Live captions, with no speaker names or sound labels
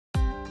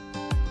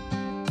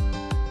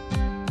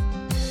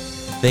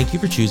Thank you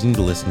for choosing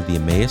to listen to the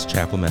Emmaus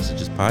Chapel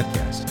Messages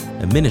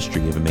podcast, a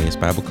ministry of Emmaus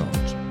Bible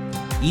College.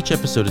 Each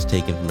episode is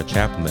taken from a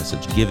chapel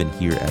message given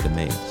here at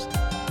Emmaus.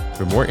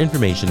 For more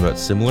information about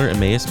similar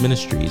Emmaus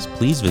ministries,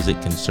 please visit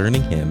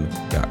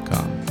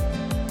concerninghim.com.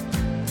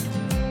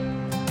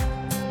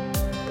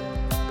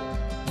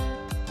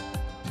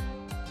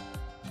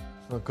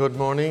 Well, good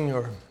morning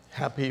or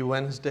happy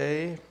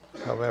Wednesday,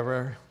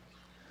 however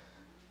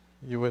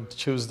you would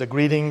choose the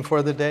greeting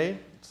for the day.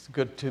 It's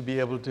good to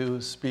be able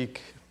to speak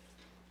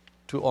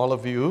to all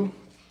of you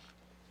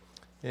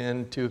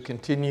and to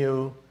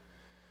continue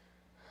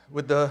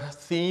with the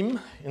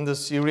theme in the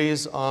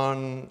series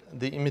on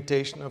the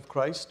imitation of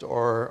Christ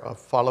or of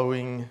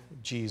following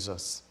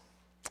Jesus.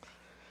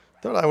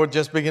 Thought I would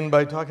just begin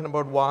by talking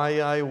about why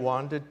I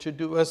wanted to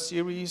do a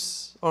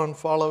series on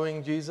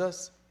following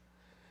Jesus.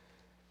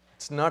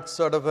 It's not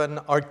sort of an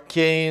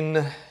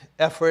arcane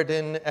effort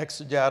in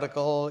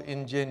exegetical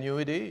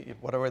ingenuity,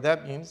 whatever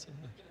that means.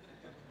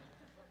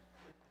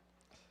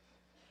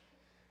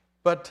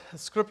 But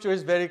Scripture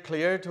is very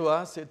clear to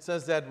us. It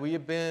says that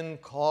we've been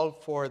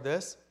called for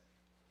this.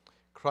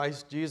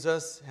 Christ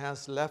Jesus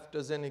has left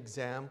us an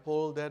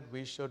example that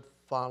we should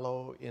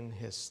follow in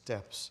his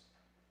steps.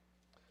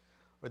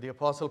 Or the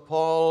Apostle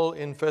Paul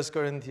in 1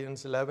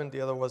 Corinthians 11,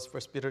 the other was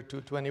 1 Peter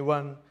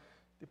 2:21.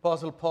 The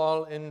Apostle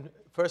Paul in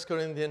 1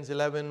 Corinthians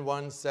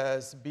 11:1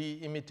 says, "Be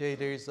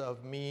imitators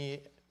of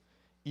me,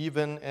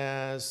 even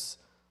as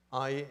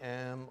I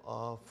am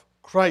of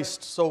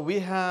Christ." So we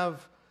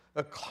have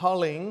a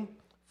calling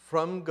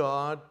from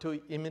God to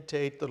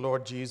imitate the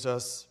Lord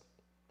Jesus,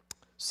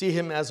 see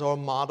him as our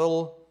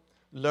model,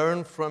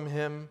 learn from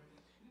him,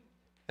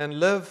 and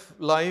live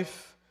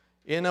life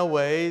in a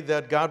way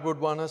that God would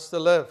want us to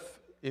live.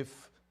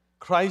 If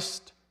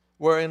Christ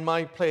were in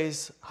my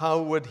place,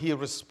 how would he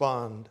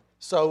respond?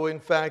 So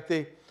in fact,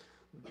 they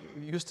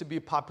used to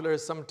be popular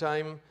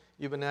sometime,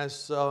 even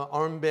as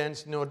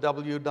armbands,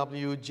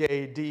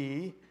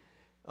 WWJD.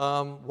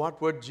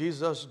 What would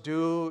Jesus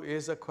do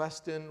is a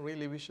question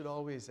really we should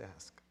always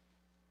ask.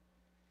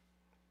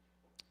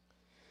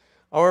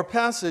 Our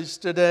passage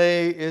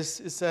today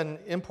is an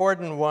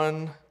important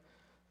one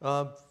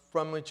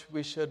from which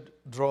we should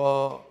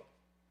draw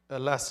a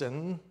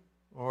lesson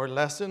or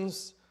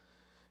lessons.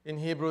 In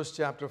Hebrews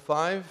chapter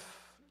 5,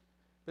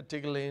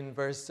 particularly in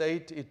verse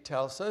 8, it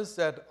tells us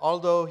that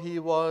although he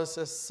was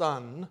a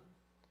son,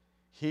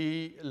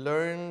 he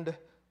learned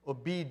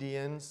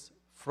obedience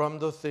from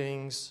the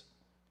things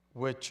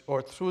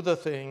through the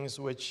things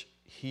which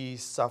he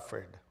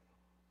suffered.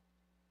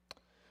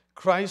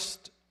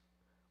 Christ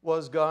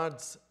was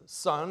God's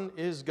son,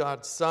 is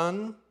God's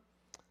son,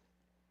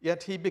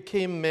 yet he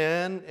became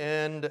man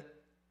and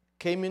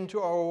came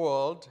into our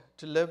world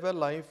to live a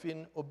life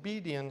in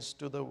obedience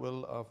to the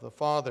will of the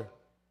Father.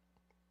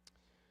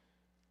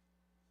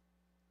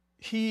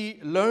 He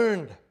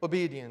learned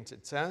obedience,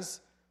 it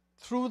says,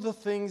 through the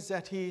things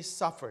that he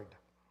suffered.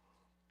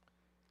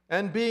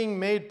 And being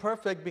made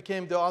perfect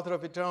became the author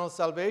of eternal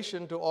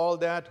salvation to all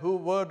that who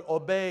would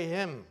obey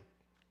him.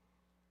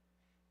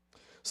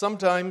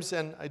 Sometimes,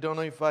 and I don't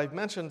know if I've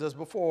mentioned this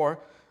before,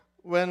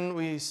 when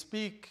we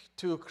speak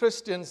to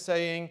Christians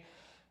saying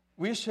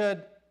we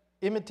should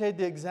imitate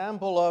the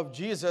example of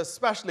Jesus,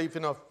 especially if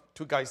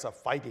two guys are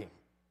fighting,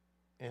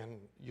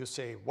 and you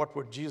say, what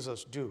would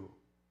Jesus do?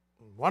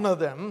 One of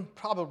them,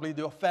 probably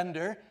the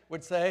offender,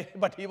 would say,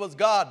 but he was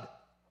God.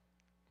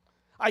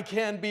 I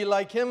can't be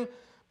like him,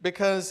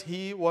 because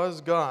he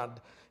was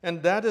God.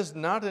 And that is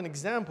not an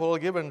example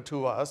given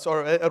to us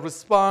or a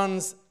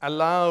response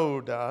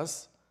allowed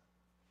us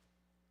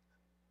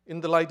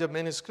in the light of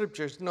many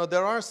scriptures.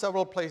 There are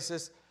several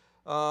places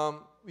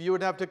you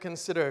would have to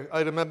consider.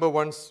 I remember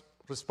once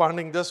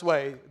responding this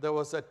way. There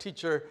was a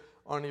teacher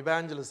on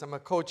evangelism, a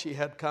coach. He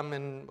had come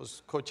and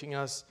was coaching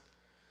us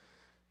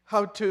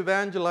how to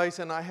evangelize,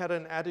 and I had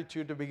an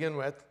attitude to begin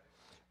with.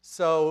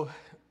 So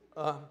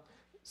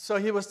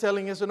he was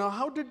telling us,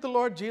 how did the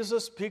Lord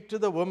Jesus speak to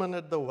the woman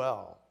at the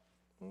well?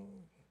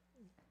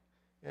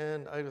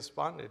 And I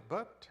responded,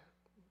 but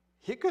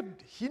he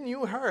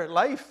knew her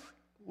life.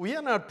 We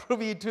are not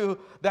privy to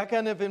that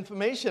kind of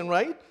information,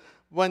 right?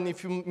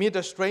 If you meet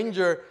a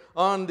stranger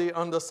on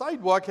the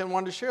sidewalk and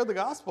want to share the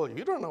gospel,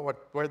 you don't know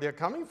where they're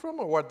coming from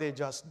or what they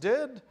just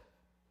did.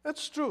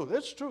 That's true.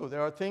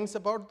 There are things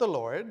about the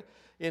Lord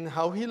in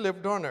how he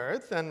lived on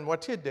earth and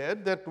what he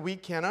did that we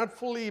cannot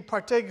fully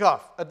partake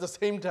of. At the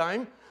same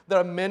time, there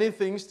are many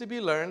things to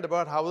be learned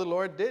about how the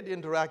Lord did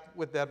interact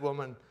with that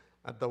woman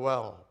at the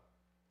well.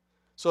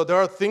 So there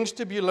are things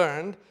to be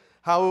learned,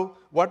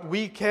 what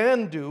we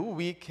can do,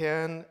 we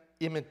can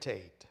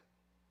imitate.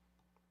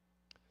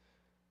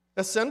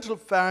 A central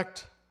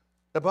fact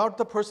about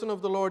the person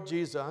of the Lord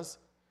Jesus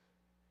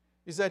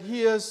is that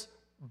he is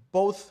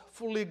both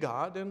fully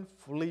God and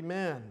fully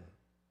man.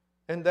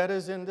 And that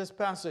is in this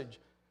passage.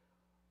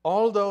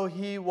 Although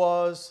he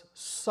was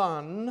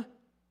son,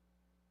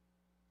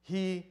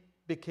 he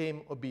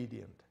became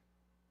obedient.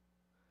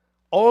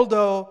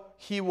 Although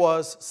he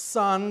was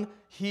son,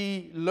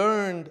 he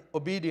learned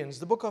obedience.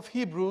 The book of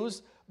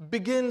Hebrews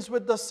begins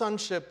with the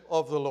sonship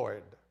of the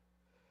Lord.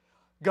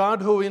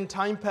 God, who in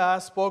time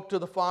past spoke to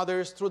the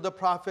fathers through the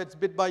prophets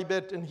bit by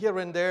bit and here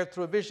and there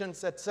through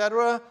visions,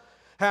 etc.,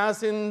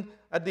 has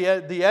at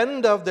the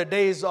end of the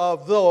days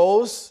of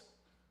those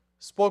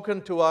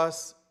spoken to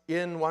us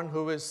in one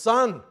who is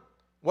Son.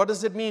 What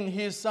does it mean,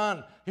 He is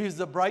Son? He is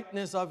the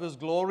brightness of His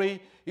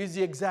glory. He is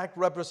the exact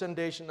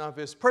representation of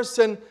His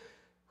person,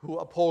 who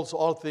upholds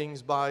all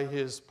things by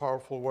His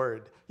powerful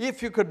word.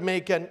 If you could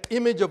make an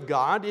image of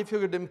God, if you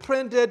could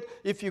imprint it,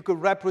 if you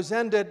could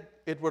represent it,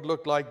 it would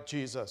look like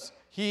Jesus.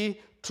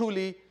 He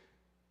truly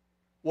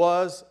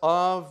was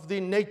of the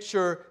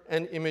nature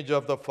and image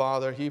of the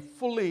Father. He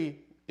fully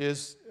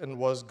is and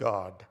was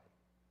God.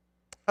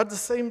 At the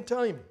same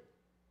time,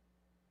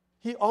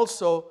 He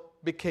also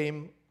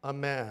became a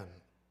man.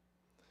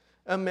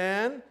 A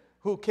man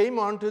who came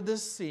onto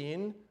this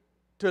scene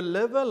to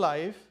live a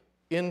life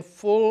in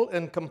full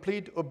and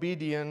complete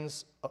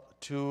obedience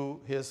to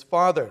His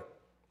Father.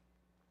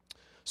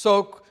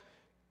 So,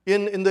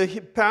 in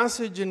the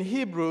passage in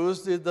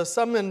Hebrews, the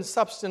sum and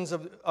substance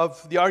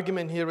of the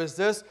argument here is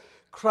this: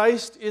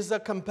 Christ is a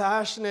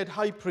compassionate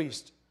high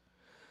priest.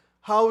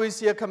 How is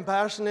He a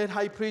compassionate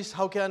high priest?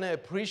 How can I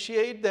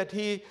appreciate that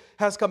He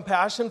has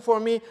compassion for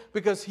me?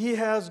 Because He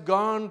has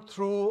gone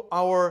through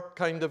our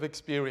kind of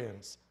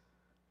experience.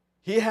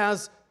 He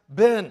has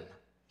been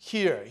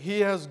here. He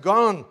has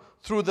gone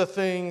through the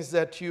things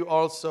that you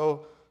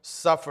also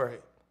suffer.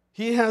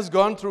 He has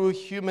gone through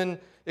human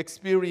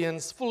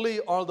experience fully.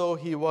 Although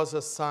He was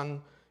a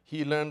son,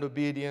 He learned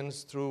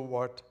obedience through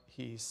what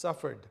He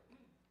suffered.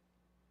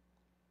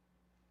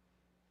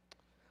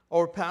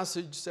 Our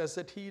passage says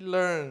that He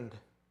learned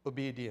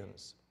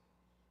obedience.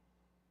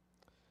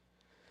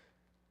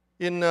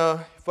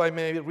 If I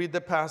may read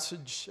the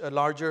passage, a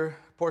larger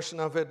portion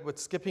of it with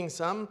skipping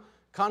some.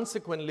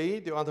 Consequently,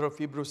 the author of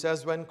Hebrews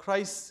says, when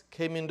Christ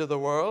came into the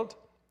world,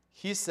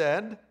 He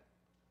said,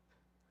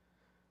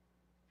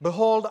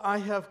 "Behold, I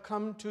have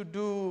come to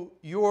do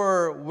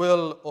your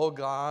will, O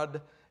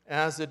God,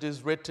 as it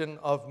is written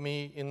of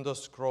me in the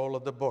scroll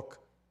of the book."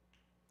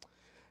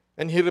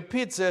 And He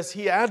repeats this.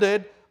 He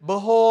added,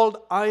 "Behold,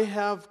 I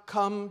have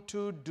come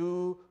to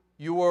do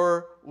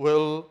your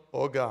will,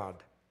 O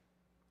God."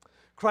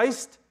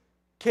 Christ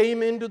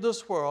came into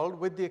this world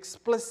with the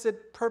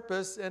explicit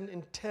purpose and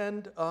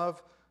intent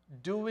of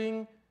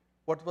doing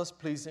what was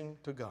pleasing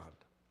to God.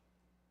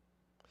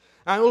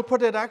 I will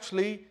put it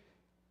actually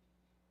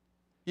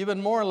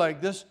even more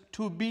like this: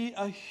 to be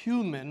a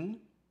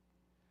human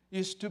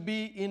is to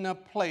be in a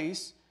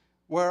place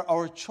where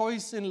our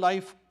choice in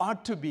life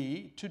ought to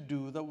be to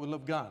do the will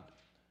of God.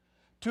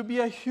 To be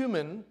a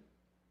human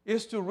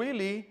is to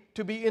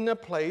be in a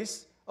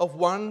place of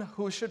one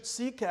who should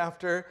seek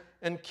after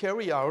and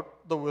carry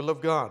out the will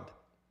of God.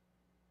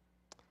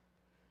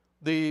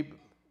 The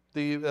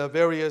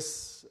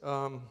various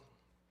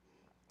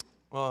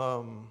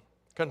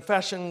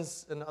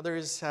confessions and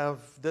others have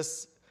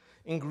this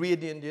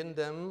ingredient in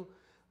them,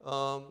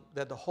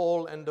 that the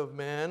whole end of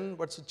man,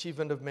 what's the chief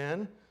end of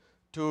man?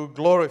 To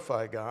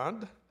glorify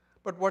God.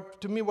 But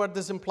what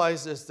this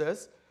implies is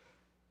this: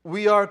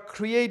 we are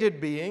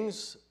created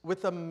beings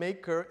with a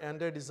maker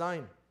and a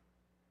design.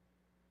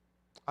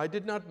 I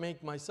did not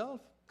make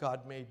myself.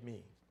 God made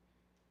me.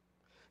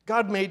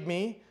 God made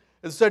me.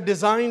 It's a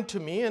design to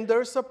me, and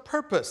there's a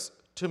purpose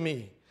to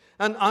me.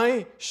 And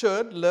I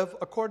should live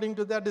according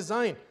to that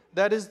design.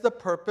 That is the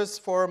purpose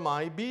for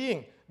my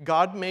being.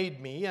 God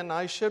made me, and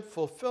I should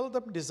fulfill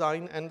the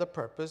design and the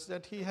purpose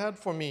that He had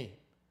for me.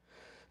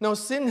 Now,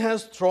 sin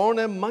has thrown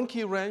a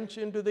monkey wrench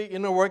into the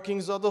inner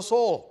workings of the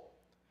soul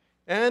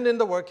and in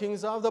the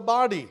workings of the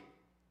body.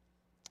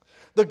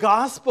 The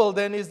gospel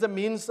then is the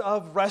means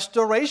of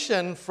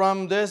restoration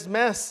from this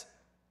mess.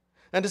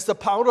 And it's the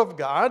power of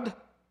God.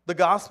 The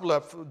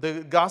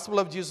gospel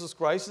of Jesus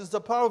Christ is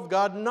the power of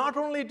God, not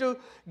only to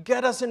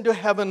get us into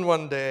heaven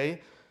one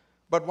day,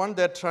 but one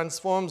that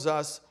transforms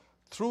us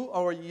through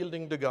our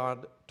yielding to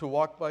God to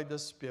walk by the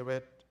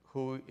Spirit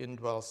who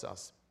indwells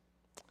us.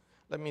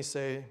 Let me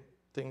say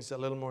things a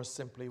little more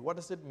simply. What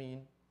does it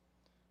mean?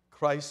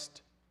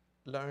 Christ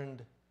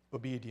learned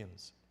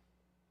obedience.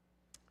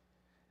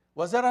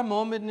 Was there a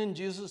moment in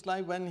Jesus'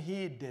 life when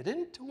He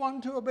didn't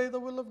want to obey the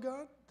will of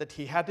God? That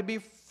He had to be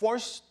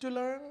forced to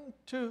learn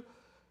to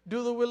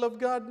do the will of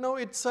God? No,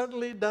 it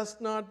certainly does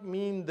not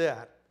mean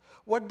that.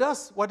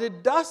 What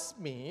it does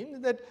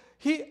mean that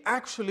He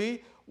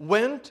actually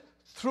went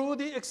through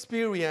the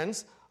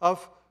experience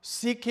of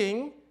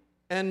seeking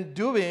and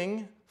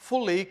doing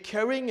fully,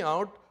 carrying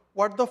out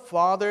what the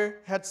Father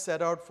had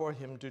set out for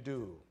Him to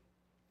do.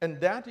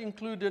 And that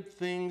included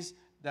things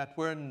that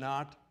were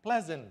not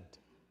pleasant.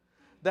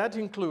 That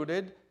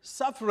included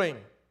suffering.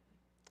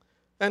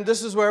 And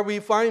this is where we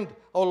find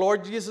our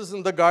Lord Jesus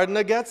in the Garden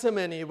of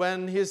Gethsemane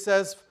when He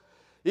says,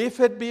 "If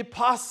it be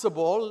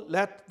possible,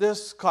 let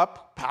this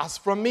cup pass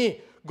from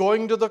me."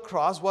 Going to the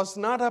cross was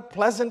not a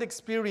pleasant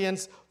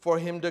experience for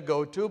Him to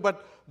go to,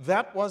 but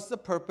that was the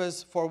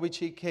purpose for which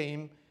He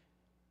came.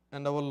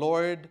 And our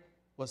Lord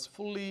was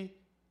fully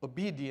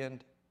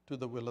obedient to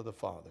the will of the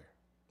Father.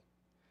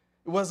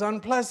 It was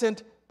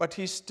unpleasant, but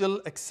he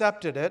still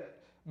accepted it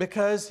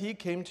because he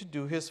came to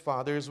do his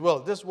Father's will.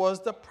 This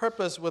was the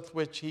purpose with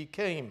which he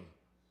came.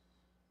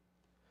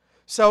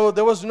 So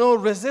there was no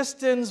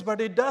resistance,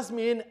 but it does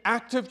mean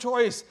active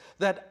choice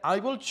that I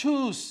will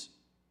choose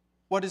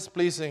what is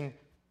pleasing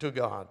to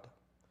God.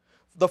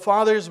 The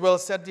Father's will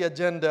set the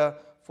agenda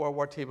for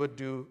what he would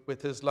do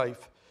with his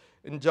life.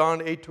 In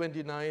John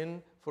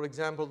 8:29, for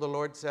example, the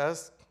Lord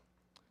says,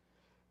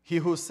 "He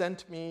who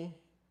sent me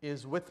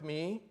is with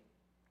me.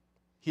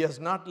 He has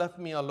not left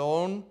me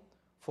alone,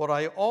 for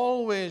I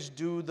always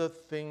do the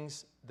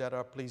things that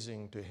are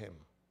pleasing to him."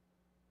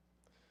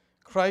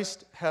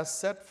 Christ has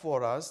set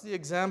for us the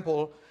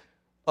example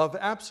of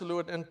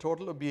absolute and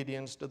total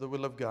obedience to the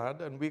will of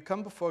God, and we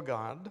come before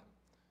God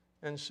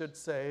and should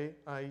say,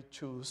 I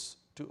choose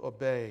to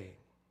obey.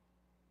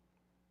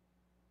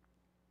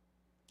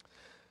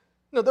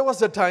 Now, there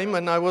was a time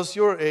when I was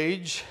your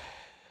age,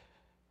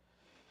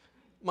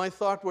 my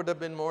thought would have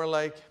been more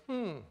like,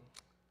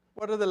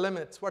 what are the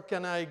limits? What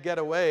can I get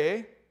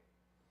away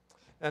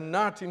and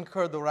not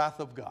incur the wrath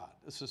of God?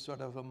 This is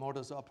sort of a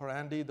modus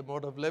operandi, the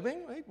mode of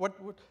living, right?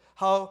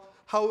 How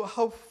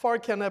far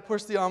can I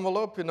push the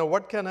envelope?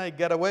 What can I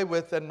get away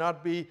with and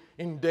not be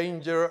in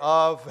danger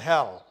of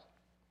hell?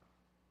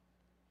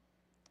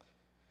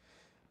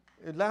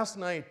 Last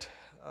night,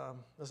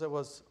 as I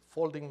was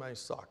folding my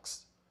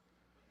socks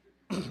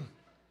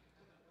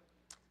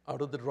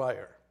out of the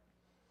dryer,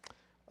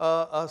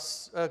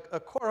 a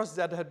chorus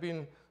that had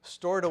been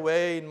stored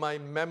away in my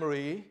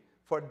memory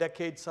for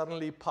decades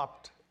suddenly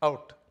popped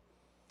out.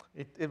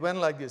 It went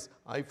like this: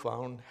 I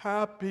found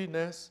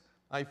happiness,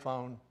 I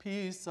found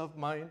peace of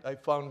mind, I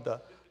found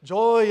the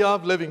joy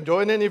of living.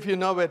 Join in if you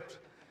know it.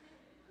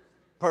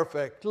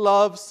 Perfect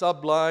love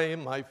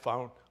sublime, I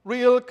found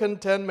real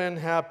contentment,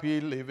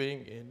 happy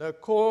living in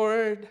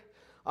accord.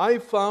 I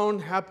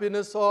found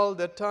happiness all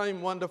the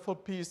time, wonderful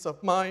peace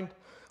of mind.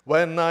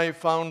 When I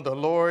found the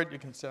Lord, you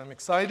can say I'm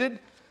excited.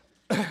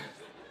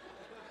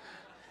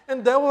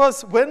 And that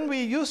was when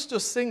we used to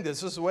sing this.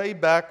 This was way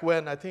back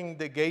when I think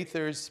the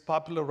Gaithers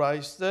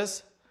popularized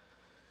this.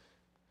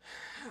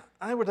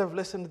 I would have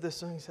listened to this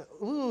song and said,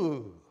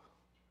 ooh,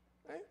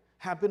 right?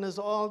 Happiness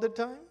all the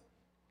time.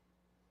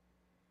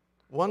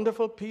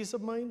 Wonderful peace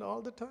of mind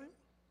all the time.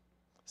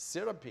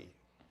 Syrupy.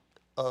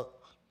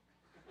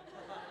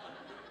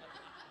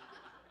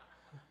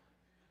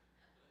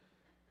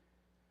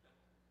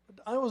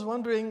 I was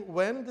wondering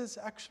when this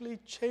actually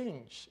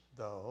changed,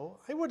 though.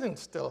 I wouldn't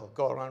still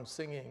go around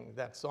singing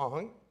that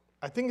song.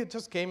 I think it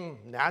just came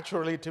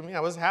naturally to me. I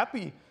was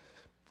happy.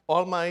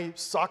 All my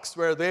socks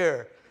were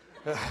there.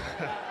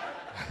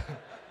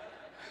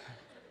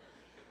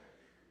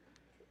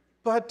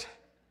 But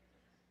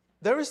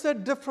there is a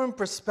different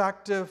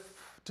perspective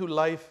to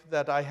life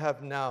that I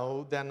have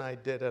now than I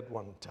did at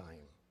one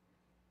time.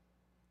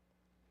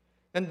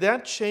 And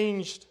that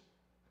change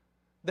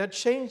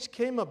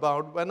came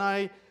about when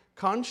I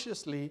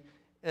consciously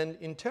and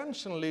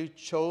intentionally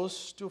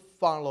chose to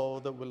follow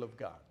the will of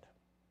God.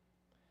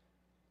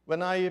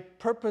 When I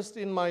purposed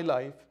in my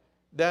life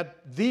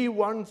that the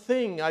one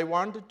thing I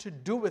wanted to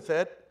do with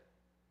it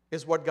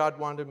is what God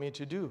wanted me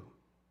to do.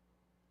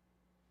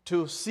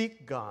 To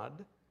seek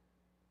God,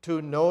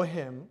 to know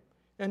Him,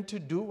 and to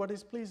do what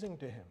is pleasing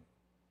to Him.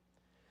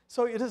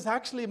 So it is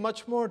actually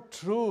much more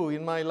true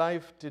in my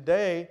life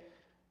today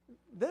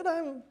that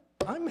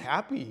I'm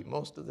happy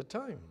most of the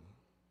time.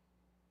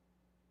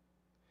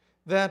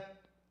 That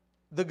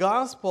the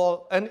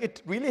gospel, and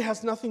it really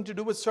has nothing to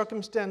do with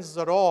circumstances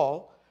at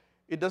all.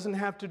 It doesn't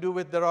have to do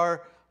with there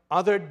are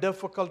other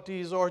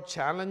difficulties or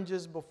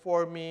challenges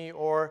before me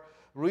or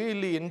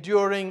really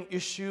enduring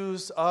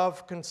issues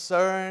of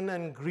concern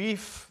and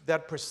grief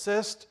that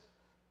persist.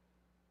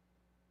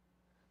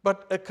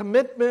 But a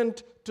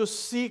commitment to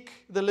seek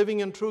the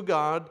living and true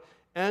God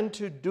and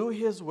to do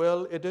His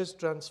will, it is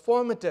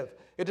transformative.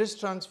 It is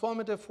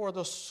transformative for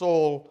the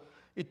soul.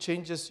 It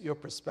changes your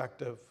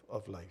perspective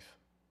of life.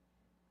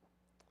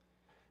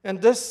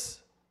 And this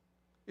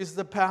is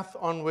the path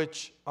on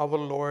which our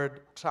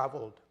Lord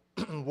traveled.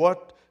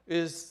 What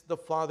is the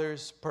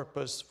Father's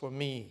purpose for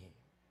me?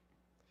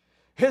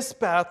 His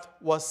path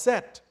was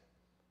set.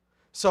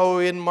 So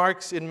in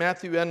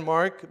Matthew and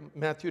Mark,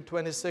 Matthew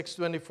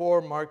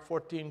 26:24, Mark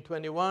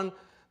 14:21,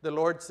 the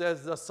Lord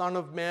says, the Son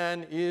of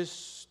Man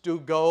is to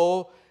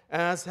go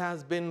as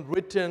has been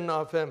written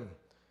of Him.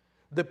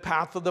 The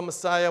path of the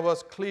Messiah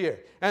was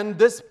clear. And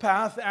this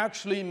path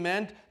actually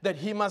meant that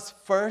He must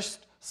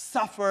first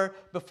suffer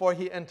before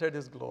He entered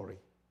His glory.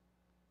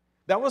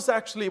 That was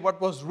actually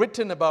what was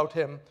written about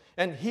Him,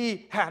 and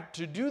He had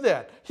to do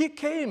that. He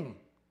came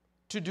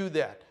to do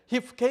that. He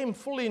came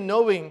fully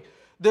knowing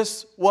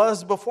this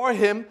was before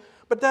Him,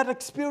 but that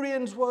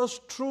experience was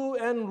true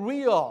and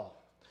real.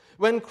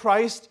 When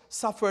Christ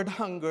suffered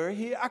hunger,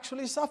 He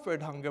actually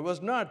suffered hunger. It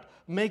was not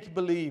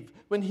make-believe.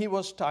 When He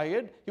was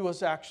tired, He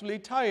was actually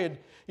tired.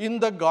 In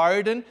the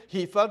garden,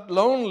 He felt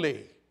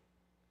lonely.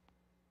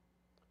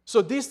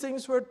 So these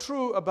things were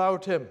true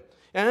about Him.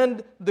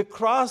 And the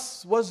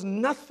cross was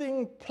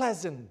nothing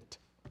pleasant.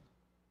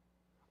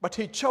 But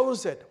he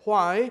chose it.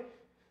 Why?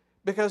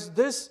 Because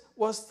this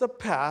was the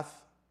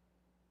path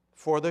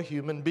for the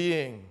human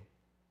being.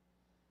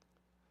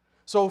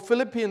 So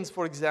Philippians,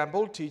 for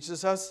example,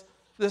 teaches us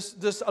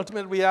this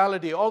ultimate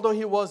reality. Although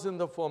he was in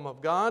the form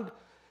of God,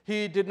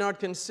 he did not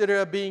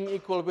consider being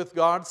equal with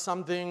God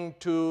something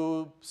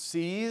to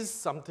seize,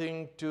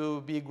 something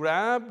to be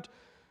grabbed,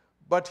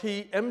 but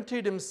he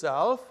emptied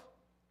himself,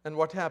 and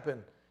what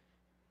happened?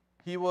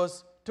 He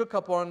took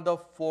upon the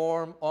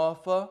form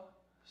of a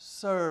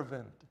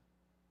servant.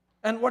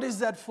 And what is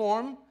that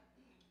form?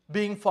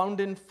 Being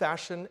found in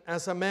fashion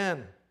as a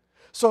man.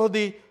 So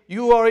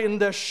you are in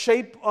the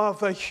shape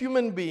of a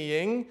human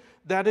being.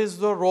 That is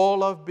the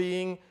role of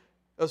being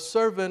a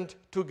servant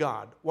to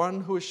God,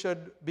 one who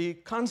should be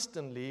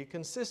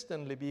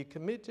consistently be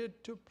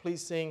committed to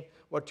pleasing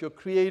what your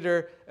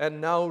Creator and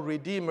now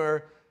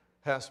Redeemer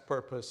has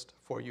purposed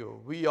for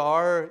you. We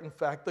are, in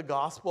fact, the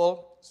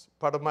gospel. It's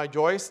part of my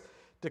joys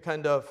to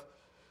kind of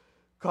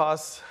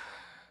cause,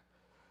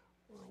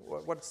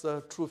 what's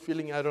the true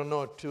feeling? I don't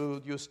know,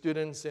 to you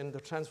students in the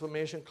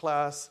transformation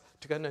class,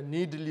 to kind of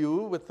needle you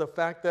with the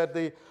fact that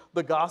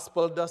the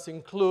gospel does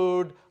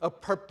include a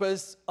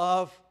purpose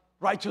of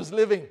righteous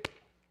living.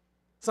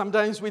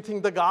 Sometimes we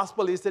think the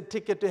gospel is a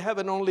ticket to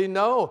heaven only.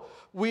 No,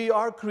 we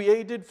are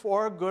created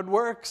for good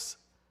works.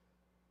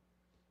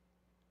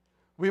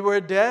 We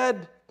were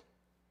dead,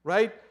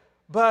 right?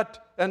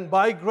 And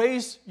by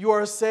grace you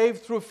are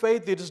saved through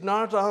faith. It is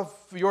not of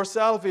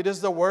yourself, it is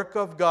the work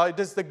of God.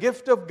 It is the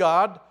gift of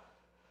God,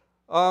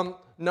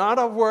 not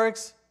of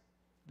works,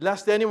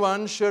 lest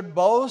anyone should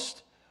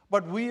boast.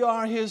 But we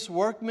are His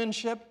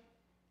workmanship.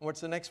 What's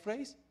the next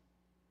phrase?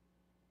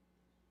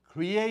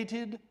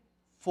 Created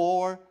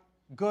for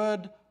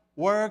good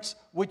works,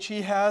 which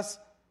He has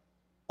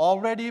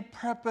already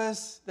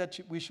purposed that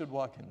we should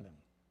walk in them.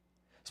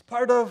 It's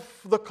part of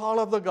the call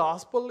of the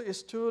gospel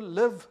is to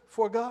live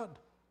for God,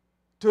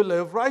 to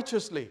live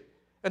righteously.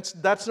 And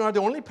that's not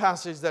the only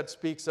passage that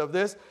speaks of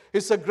this.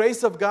 It's the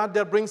grace of God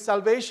that brings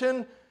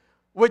salvation,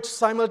 which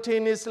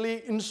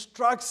simultaneously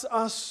instructs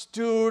us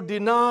to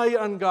deny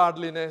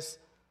ungodliness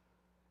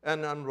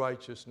and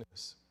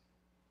unrighteousness.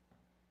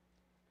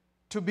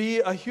 To be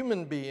a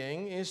human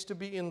being is to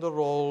be in the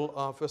role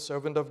of a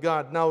servant of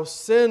God. Now,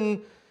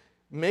 sin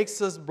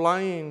makes us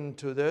blind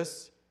to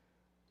this.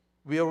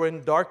 We are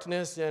in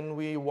darkness and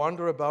we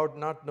wander about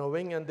not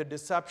knowing, and the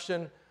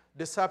deception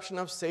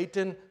of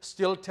Satan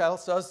still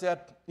tells us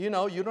that, you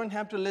don't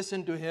have to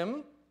listen to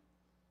him.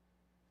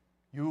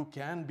 You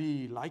can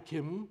be like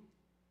him.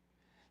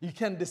 You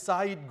can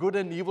decide good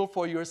and evil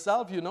for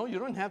yourself. You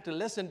don't have to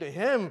listen to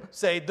him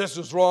say this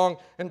is wrong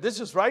and this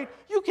is right.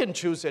 You can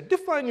choose it.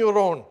 Define your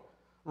own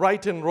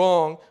right and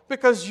wrong,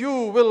 because you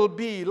will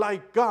be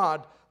like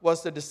God,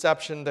 was the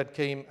deception that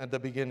came at the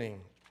beginning.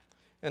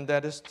 And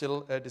that is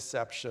still a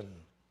deception.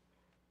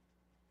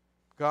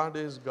 God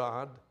is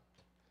God.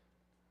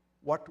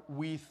 What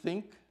we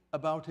think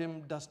about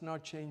Him does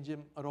not change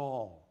Him at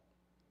all.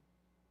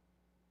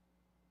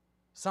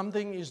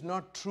 Something is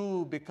not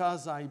true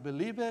because I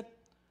believe it.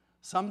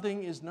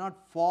 Something is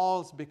not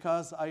false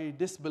because I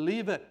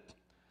disbelieve it.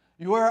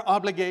 Your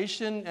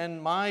obligation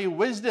and my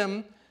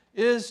wisdom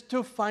is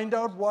to find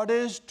out what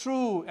is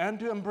true and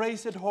to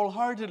embrace it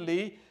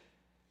wholeheartedly.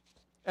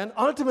 And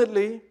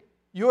ultimately,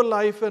 your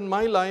life and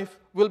my life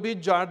will be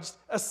judged,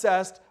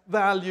 assessed,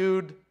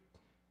 valued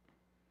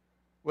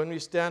when we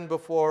stand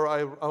before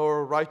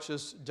our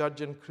righteous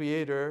judge and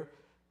creator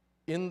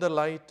in the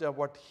light of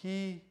what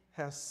He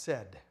has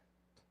said,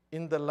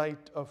 in the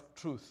light of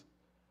truth.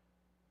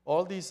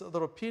 All these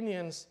other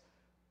opinions,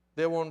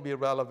 they won't be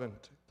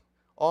relevant.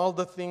 All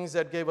the things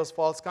that gave us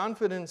false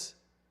confidence,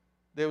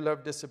 they will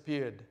have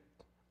disappeared.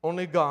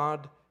 Only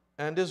God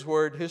and His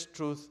Word, His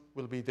truth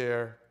will be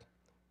there,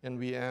 and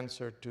we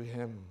answer to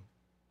Him.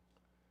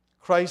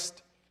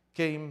 Christ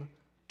came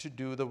to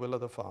do the will of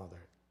the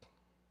Father.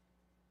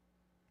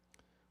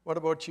 What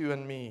about you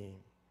and me?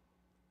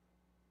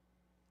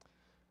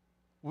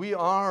 We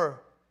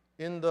are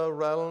in the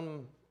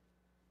realm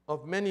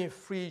of many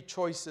free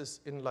choices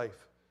in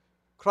life.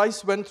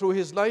 Christ went through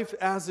His life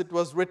as it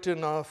was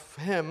written of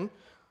Him.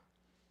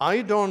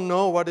 I don't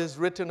know what is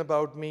written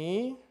about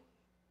me.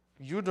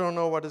 You don't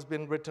know what has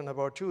been written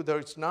about you. Though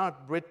it's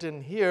not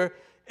written here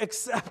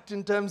except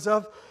in terms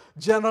of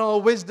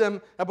general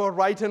wisdom about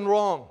right and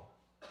wrong.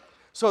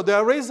 So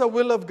there is a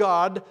will of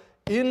God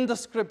in the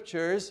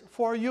Scriptures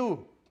for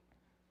you.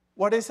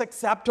 What is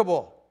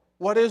acceptable?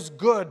 What is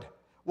good?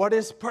 What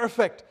is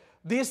perfect?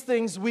 These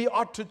things we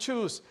ought to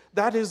choose.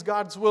 That is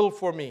God's will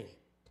for me.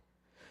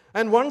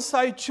 And once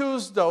I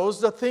choose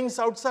those, the things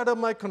outside of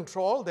my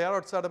control, they are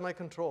outside of my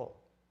control.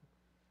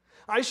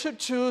 I should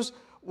choose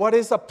what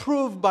is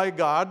approved by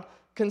God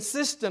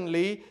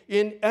consistently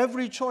in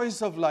every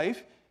choice of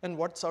life. And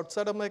what's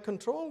outside of my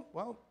control?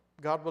 Well,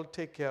 God will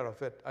take care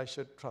of it. I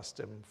should trust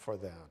Him for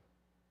that.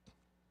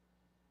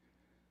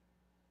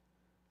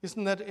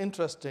 Isn't that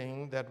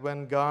interesting that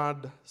when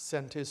God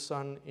sent His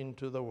Son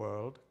into the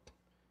world,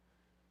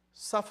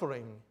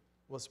 suffering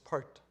was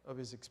part of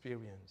His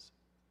experience.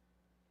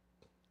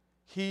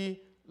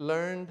 He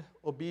learned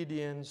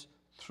obedience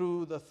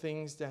through the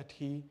things that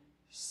he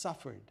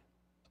suffered.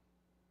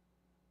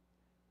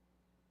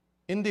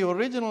 In the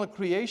original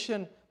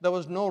creation, there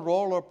was no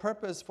role or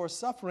purpose for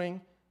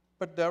suffering,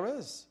 but there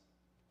is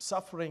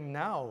suffering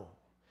now.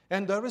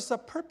 And there is a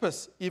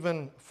purpose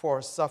even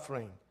for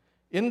suffering.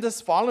 In this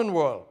fallen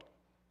world,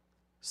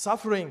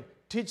 suffering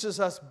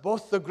teaches us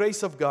both the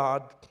grace of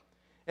God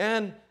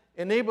and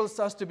enables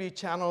us to be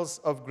channels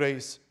of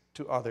grace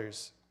to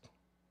others.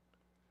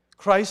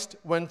 Christ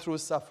went through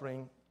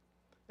suffering,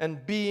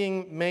 and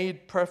being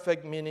made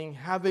perfect, meaning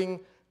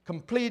having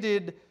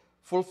completed,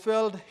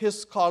 fulfilled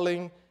his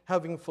calling,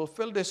 having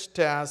fulfilled his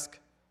task,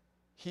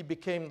 he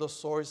became the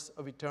source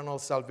of eternal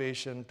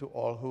salvation to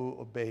all who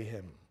obey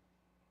him.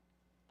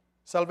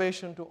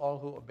 Salvation to all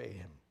who obey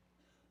him.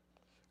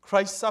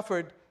 Christ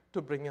suffered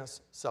to bring us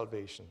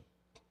salvation.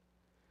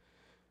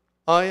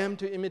 I am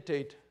to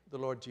imitate the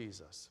Lord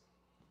Jesus.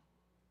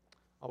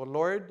 Our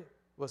Lord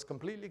was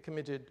completely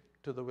committed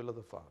to the will of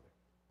the Father.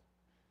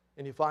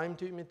 And if I am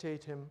to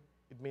imitate him,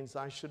 it means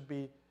I should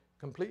be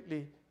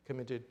completely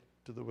committed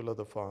to the will of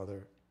the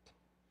Father.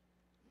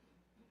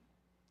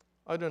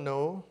 I don't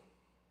know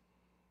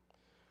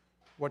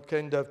what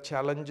kind of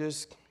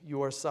challenges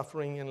you are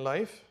suffering in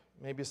life.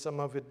 Maybe some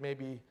of it may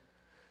be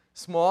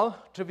small,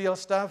 trivial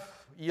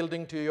stuff,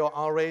 yielding to your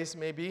RAs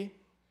maybe.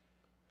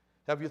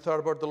 Have you thought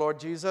about the Lord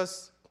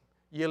Jesus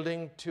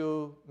yielding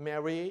to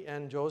Mary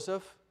and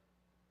Joseph,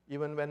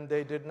 even when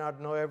they did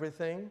not know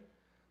everything?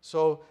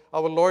 So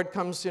our Lord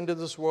comes into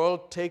this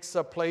world, takes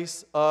a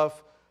place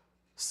of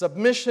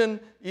submission,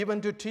 even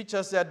to teach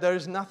us that there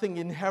is nothing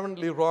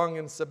inherently wrong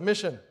in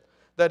submission.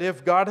 That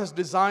if God has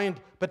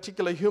designed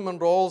particular human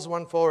roles,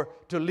 one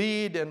to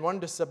lead and one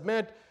to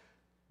submit,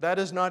 that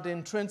is not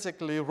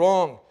intrinsically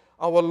wrong.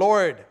 Our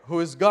Lord, who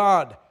is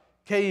God,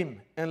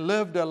 came and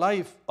lived a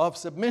life of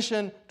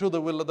submission to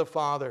the will of the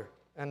Father,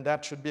 and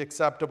that should be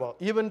acceptable,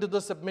 even to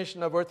the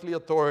submission of earthly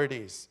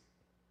authorities,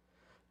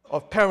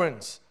 of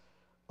parents,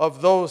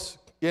 of those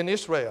in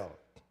Israel,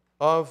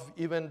 of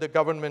even the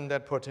government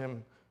that put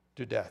him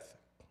to death.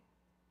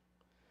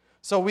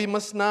 So we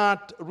must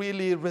not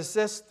really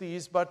resist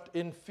these, but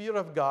in fear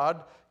of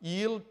God,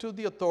 yield to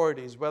the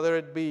authorities, whether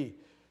it be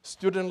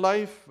student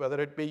life,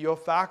 whether it be your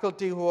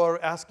faculty who are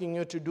asking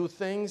you to do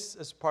things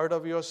as part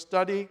of your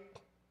study,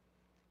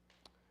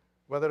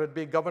 whether it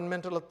be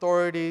governmental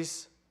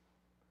authorities,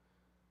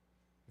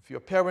 if your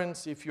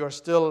parents, if you are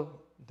still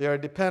their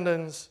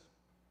dependents.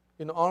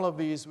 In all of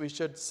these, we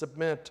should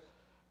submit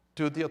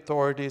to the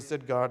authorities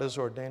that God has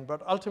ordained,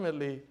 but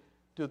ultimately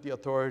to the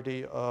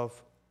authority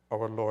of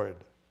our Lord.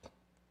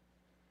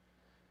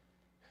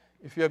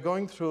 If you're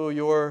going through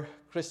your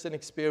Christian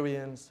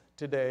experience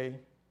today,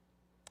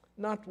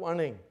 not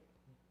wanting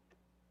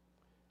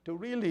to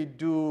really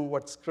do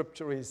what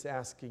Scripture is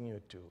asking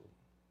you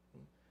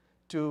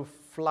to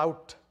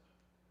flout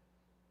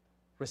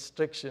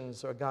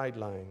restrictions or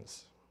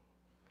guidelines,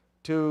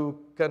 to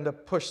kind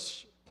of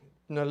push,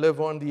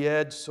 live on the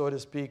edge, so to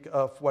speak,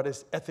 of what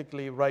is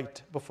ethically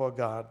right before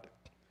God.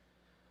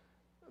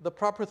 The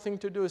proper thing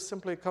to do is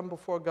simply come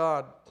before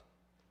God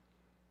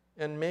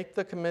and make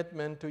the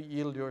commitment to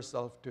yield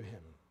yourself to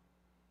him.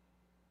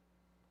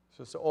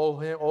 So it's the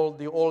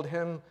old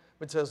hymn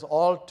which says,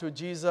 "All to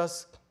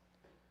Jesus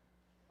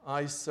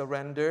I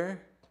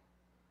surrender."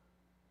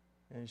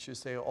 And you should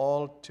say,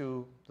 "All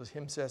to," the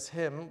hymn says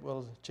him,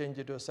 we'll change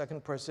it to a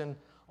second person.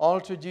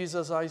 "All to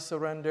Jesus I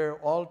surrender,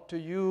 all to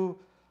you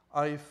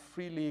I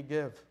freely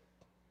give.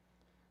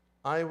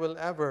 I will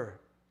ever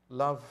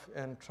love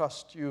and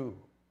trust you,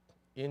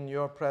 in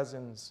your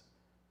presence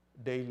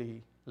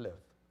daily live."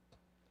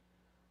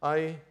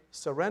 I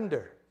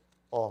surrender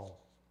all.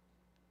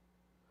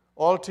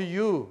 All to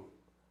you,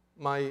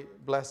 my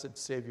blessed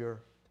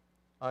Savior,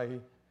 I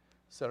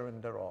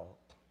surrender all.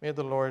 May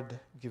the Lord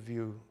give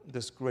you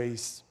this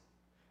grace,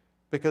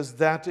 because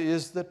that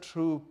is the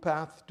true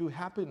path to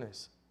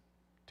happiness,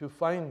 to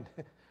find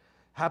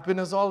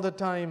happiness all the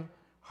time,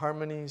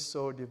 harmony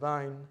so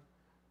divine,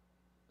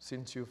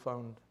 since you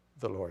found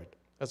the Lord.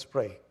 Let's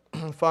pray.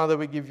 Father,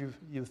 we give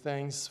you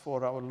thanks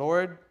for our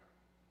Lord,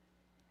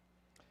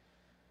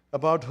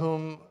 about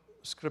whom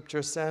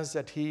Scripture says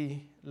that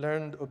he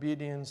learned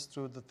obedience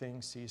through the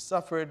things he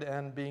suffered,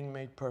 and being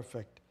made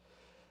perfect,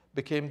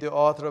 became the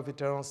author of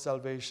eternal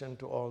salvation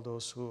to all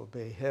those who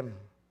obey him.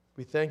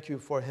 We thank you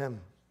for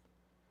him.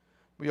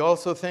 We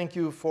also thank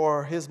you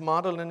for his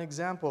model and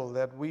example,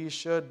 that we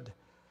should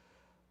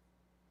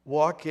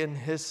walk in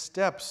his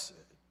steps,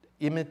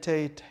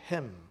 imitate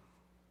him,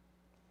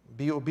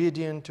 be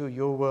obedient to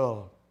your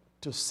will,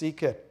 to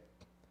seek it,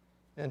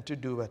 and to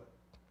do it.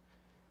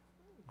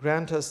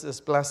 Grant us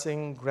this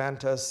blessing,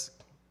 grant us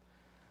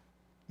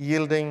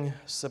yielding,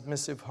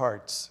 submissive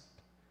hearts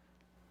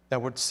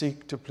that would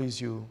seek to please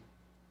you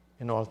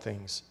in all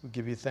things. We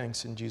give you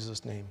thanks in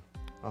Jesus' name.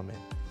 Amen.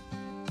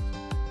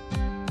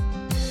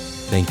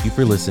 Thank you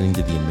for listening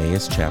to the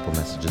Emmaus Chapel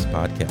Messages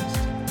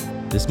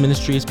podcast. This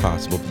ministry is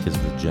possible because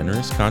of the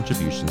generous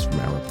contributions from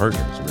our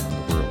partners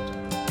around the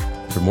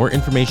world. For more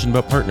information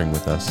about partnering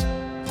with us,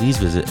 please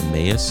visit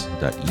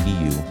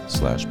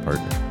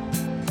emmaus.edu/partner.